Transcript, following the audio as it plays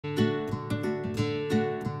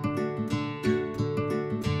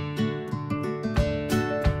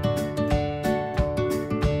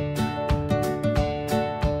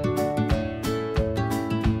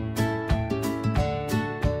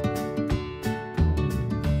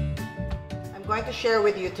going to share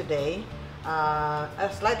with you today a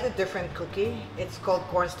slightly different cookie. It's called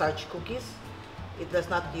Cornstarch Cookies. It does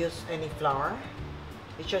not use any flour.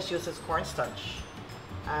 It just uses cornstarch.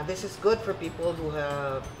 This is good for people who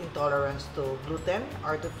have intolerance to gluten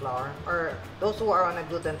or to flour, or those who are on a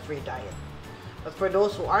gluten-free diet. But for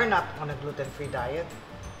those who are not on a gluten-free diet,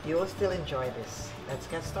 you will still enjoy this. Let's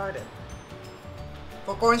get started.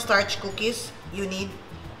 For cornstarch cookies, you need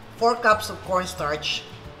 4 cups of cornstarch,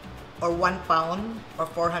 or 1 pound or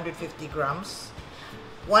 450 grams,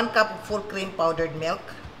 1 cup of full cream powdered milk,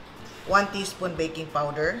 1 teaspoon baking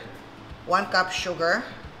powder, 1 cup sugar,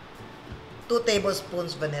 2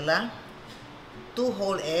 tablespoons vanilla, 2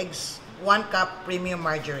 whole eggs, 1 cup premium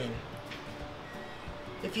margarine.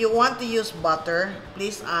 If you want to use butter,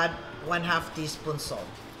 please add 1/2 teaspoon salt.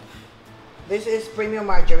 This is premium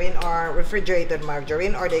margarine or refrigerated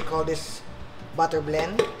margarine, or they call this butter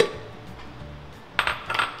blend.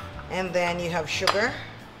 And then you have sugar.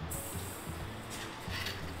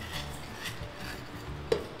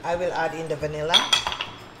 I will add in the vanilla.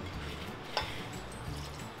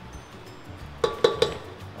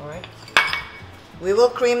 Alright. We will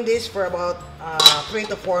cream this for about 3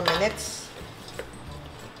 to 4 minutes.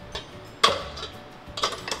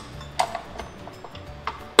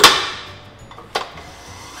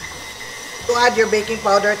 To add your baking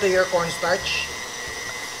powder to your cornstarch.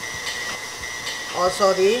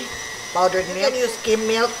 Also the powdered milk. You can use skim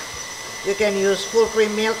milk, you can use full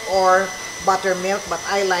cream milk or buttermilk, but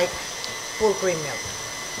I like full cream milk.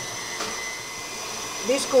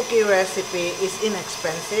 This cookie recipe is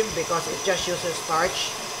inexpensive because it just uses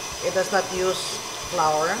starch. It does not use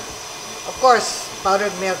flour. Of course,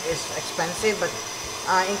 powdered milk is expensive, but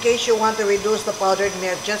in case you want to reduce the powdered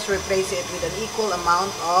milk, just replace it with an equal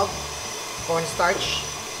amount of cornstarch.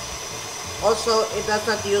 Also, it does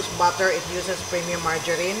not use butter, it uses premium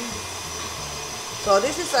margarine. So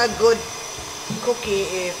this is a good cookie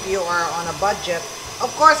if you are on a budget.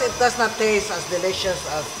 Of course, it does not taste as delicious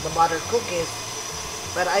as the buttered cookies,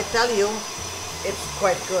 but I tell you, it's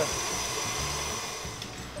quite good.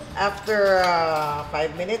 After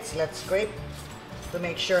 5 minutes, let's scrape to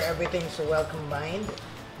make sure everything's well combined.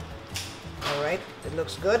 Alright, it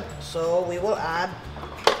looks good. So we will add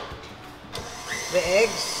the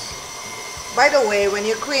eggs. By the way, when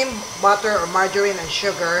you cream butter or margarine and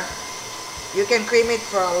sugar, you can cream it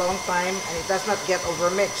for a long time and it does not get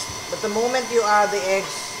overmixed. But the moment you add the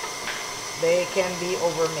eggs, they can be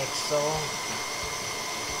overmixed. So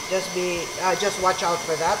just watch out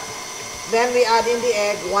for that. Then we add in the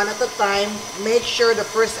egg one at a time. Make sure the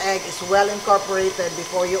first egg is well incorporated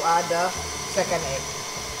before you add the second egg.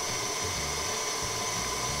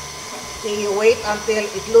 See, you wait until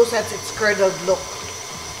it loses its curdled look.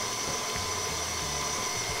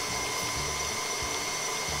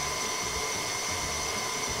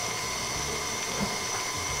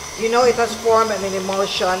 You know it has formed an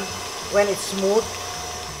emulsion when it's smooth.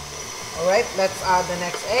 Alright, let's add the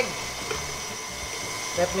next egg.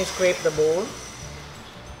 Let me scrape the bowl.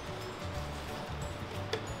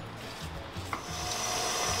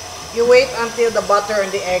 You wait until the butter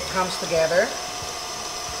and the egg comes together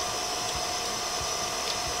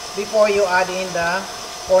before you add in the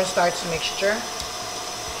cornstarch mixture.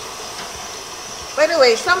 By the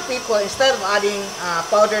way, some people, instead of adding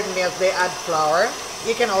powdered milk, they add flour.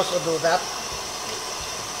 You can also do that.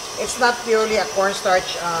 It's not purely a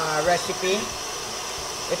cornstarch recipe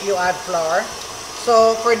if you add flour.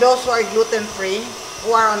 So for those who are gluten-free,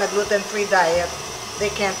 who are on a gluten-free diet, they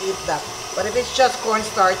can't eat that. But if it's just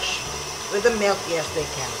cornstarch with the milk, yes, they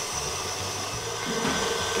can.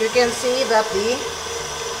 You can see that the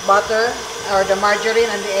butter or the margarine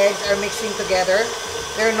and the eggs are mixing together.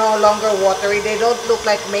 They're no longer watery. They don't look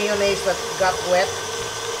like mayonnaise that got wet.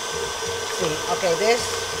 See, okay, this,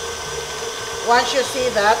 once you see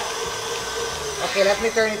that, okay, let me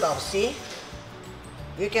turn it off. See,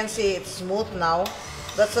 you can see it's smooth now.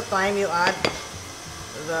 That's the time you add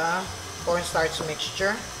the cornstarch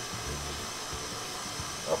mixture.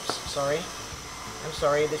 Oops, sorry, I'm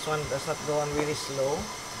sorry, this one does not go on really slow.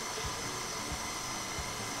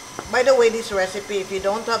 By the way, this recipe, if you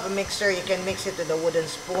don't have a mixer, you can mix it with a wooden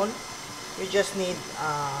spoon. You just need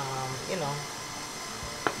you know,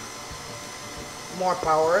 more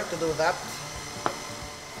power to do that.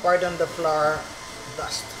 Pardon the flour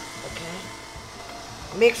dust. Okay,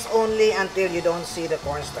 mix only until you don't see the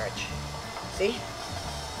cornstarch. See,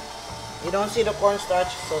 you don't see the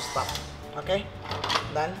cornstarch, so stop. Okay,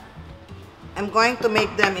 done. I'm going to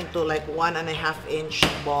make them into like 1.5 inch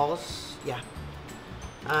balls. Yeah,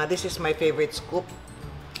 this is my favorite scoop.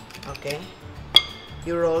 Okay,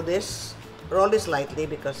 you roll this lightly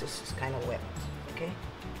because this is kind of wet. Okay.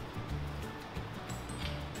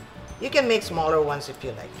 You can make smaller ones if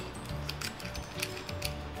you like.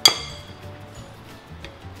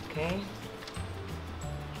 Okay.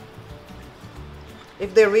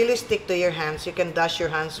 If they really stick to your hands, you can dust your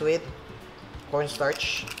hands with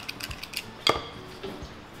cornstarch.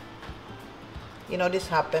 You know, this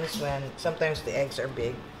happens when sometimes the eggs are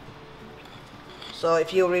big. So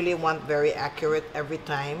if you really want very accurate every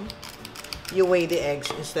time, you weigh the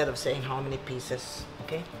eggs instead of saying how many pieces.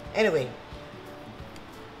 Okay. Anyway,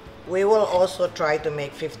 we will also try to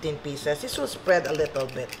make 15 pieces. This will spread a little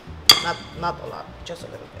bit, not a lot, just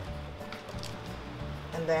a little bit.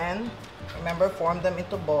 And then remember, form them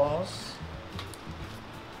into balls.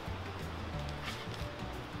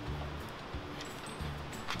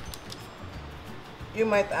 You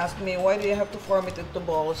might ask me, why do you have to form it into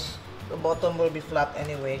balls? The bottom will be flat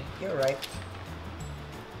anyway. You're right.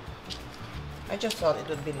 I just thought it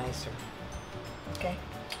would be nicer. Okay.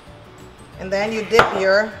 And then you dip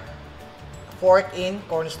your fork in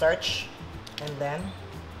cornstarch, and then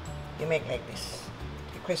you make like this.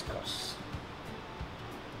 You crisscross.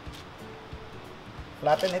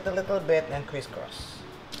 Flatten it a little bit and crisscross.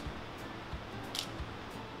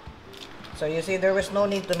 So you see, there was no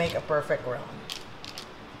need to make a perfect round.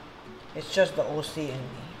 It's just the OC in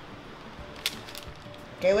me.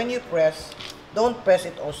 Okay, when you press, don't press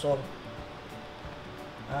it also.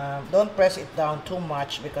 Don't press it down too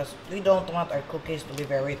much because we don't want our cookies to be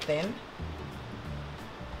very thin.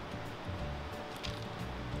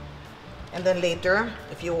 And then later,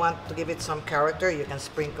 if you want to give it some character, you can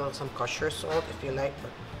sprinkle some kosher salt if you like,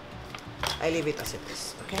 but I leave it as it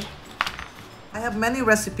is, okay? I have many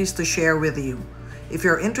recipes to share with you. If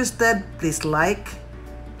you're interested, please like,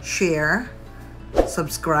 share,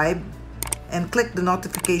 subscribe, and click the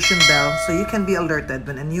notification bell so you can be alerted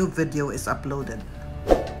when a new video is uploaded.